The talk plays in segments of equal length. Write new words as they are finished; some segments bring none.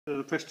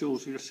The press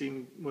tools you've just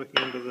seen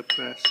working under the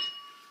press.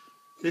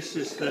 This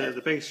is the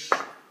base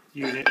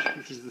unit,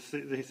 which is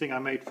the thing I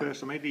made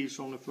first. I made these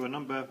for a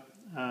number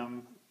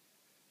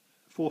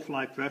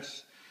 4-fly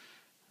press,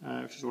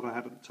 which is what I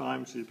had at the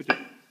time. So a bit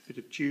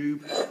of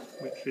tube,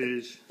 which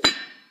is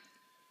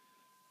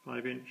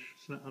 5-inch,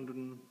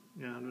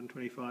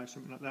 125,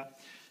 something like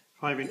that.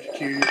 5-inch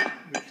tube,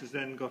 which has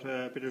then got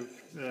a bit of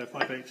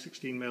 5/8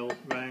 16mm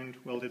round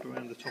welded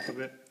around the top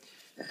of it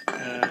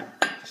to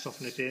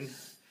soften it in.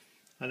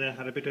 And then I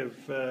had a bit of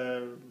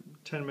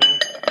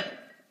 10mm,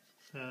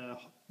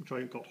 which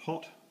I got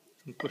hot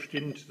and pushed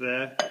into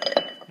there.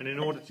 And in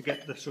order to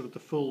get the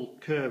full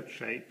curved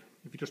shape,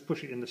 if you just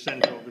push it in the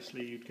centre,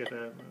 obviously you'd get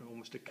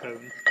almost a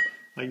cone.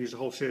 I use a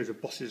whole series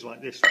of bosses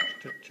like this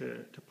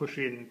to push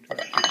in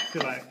to actually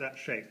fill out that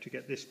shape to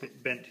get this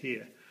bit bent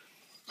here.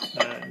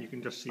 And you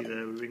can just see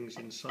the rings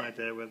inside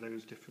there where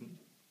those different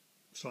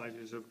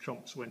sizes of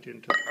chomps went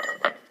in to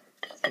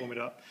form it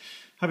up.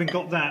 Having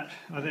got that,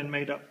 I then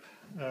made up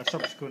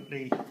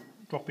subsequently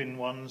drop-in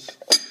ones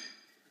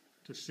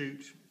to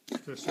suit.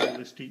 First of all,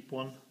 this deep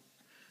one,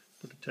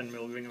 put a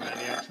 10mm ring around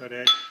the outside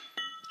edge.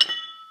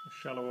 A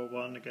shallower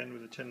one, again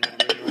with a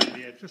 10mm ring around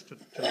the edge, just to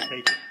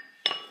locate it.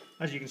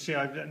 As you can see,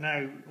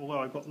 although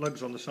I've got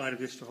lugs on the side of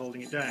this for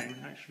holding it down,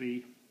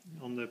 actually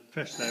on the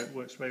press there it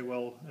works very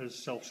well as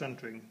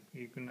self-centering.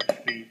 You can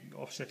actually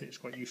offset it. It's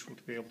quite useful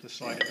to be able to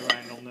slide it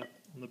around on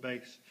the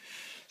base.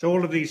 So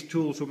all of these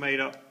tools were made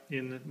up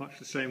in much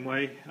the same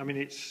way. I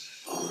mean,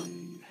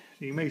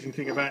 the amazing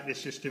thing about this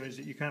system is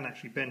that you can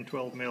actually bend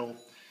 12mm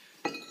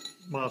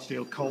mild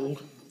steel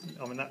cold.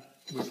 I mean, that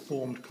was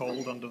formed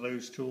cold under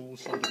those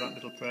tools, under that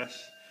little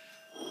press.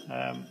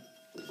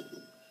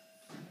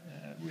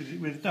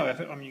 With no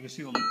effort. I mean, you can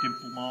see all the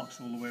dimple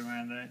marks all the way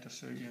around there, just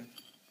so you know,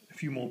 a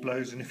few more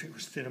blows than if it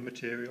was thinner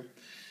material.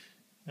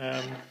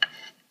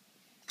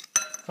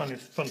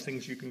 Fun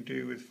things you can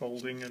do with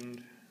folding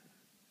and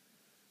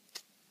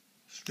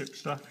strip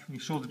stuff. You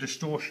saw the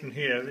distortion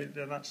here,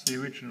 that's the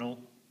original.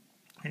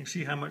 You can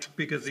see how much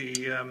bigger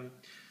the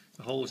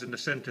holes in the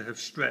centre have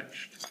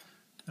stretched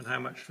and how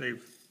much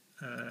they've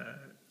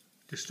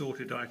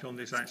distorted out on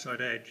this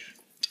outside edge.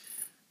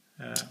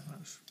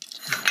 That's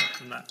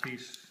from that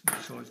piece.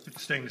 So it's a bit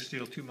of stainless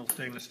steel, 2mm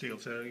stainless steel,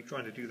 so you're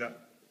trying to do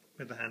that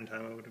with the hand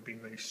hammer would have been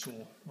very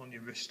sore on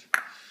your wrist.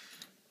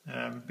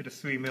 Bit of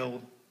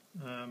 3mm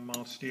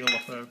mild steel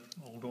off an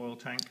old oil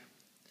tank.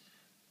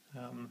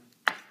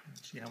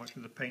 See how much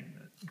of the paint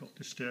that got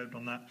disturbed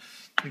on that.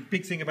 The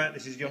big thing about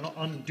this is you're not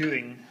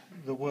undoing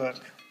the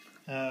work.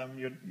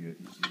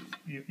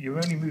 You're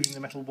only moving the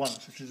metal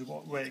once, which is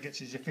where it gets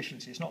its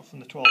efficiency. It's not from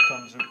the 12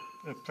 tons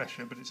of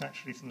pressure, but it's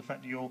actually from the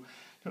fact that you're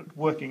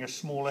working a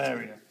small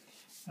area.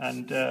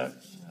 And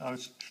I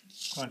was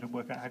trying to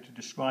work out how to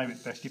describe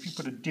it best. If you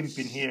put a dimp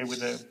in here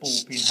with a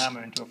ball peen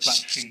hammer into a flat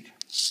sheet,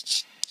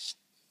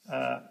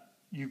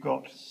 you've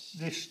got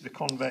this, the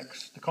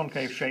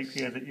concave shape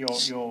here that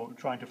you're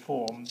trying to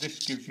form. This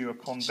gives you a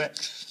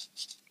convex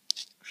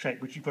shape,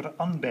 which you've got to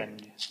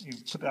unbend. You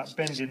put that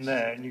bend in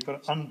there, and you've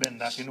got to unbend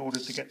that in order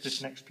to get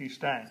this next piece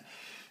down.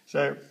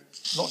 So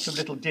lots of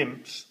little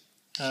dimps,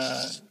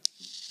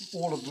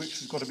 all of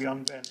which has got to be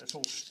unbent. That's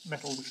all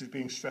metal which is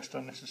being stressed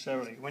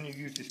unnecessarily. When you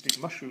use this big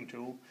mushroom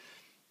tool,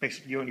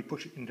 basically you only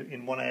push it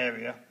in one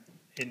area,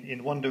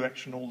 in one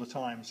direction all the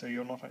time, so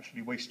you're not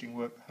actually wasting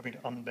work having to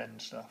unbend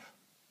stuff.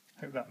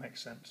 Hope that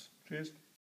makes sense. Cheers.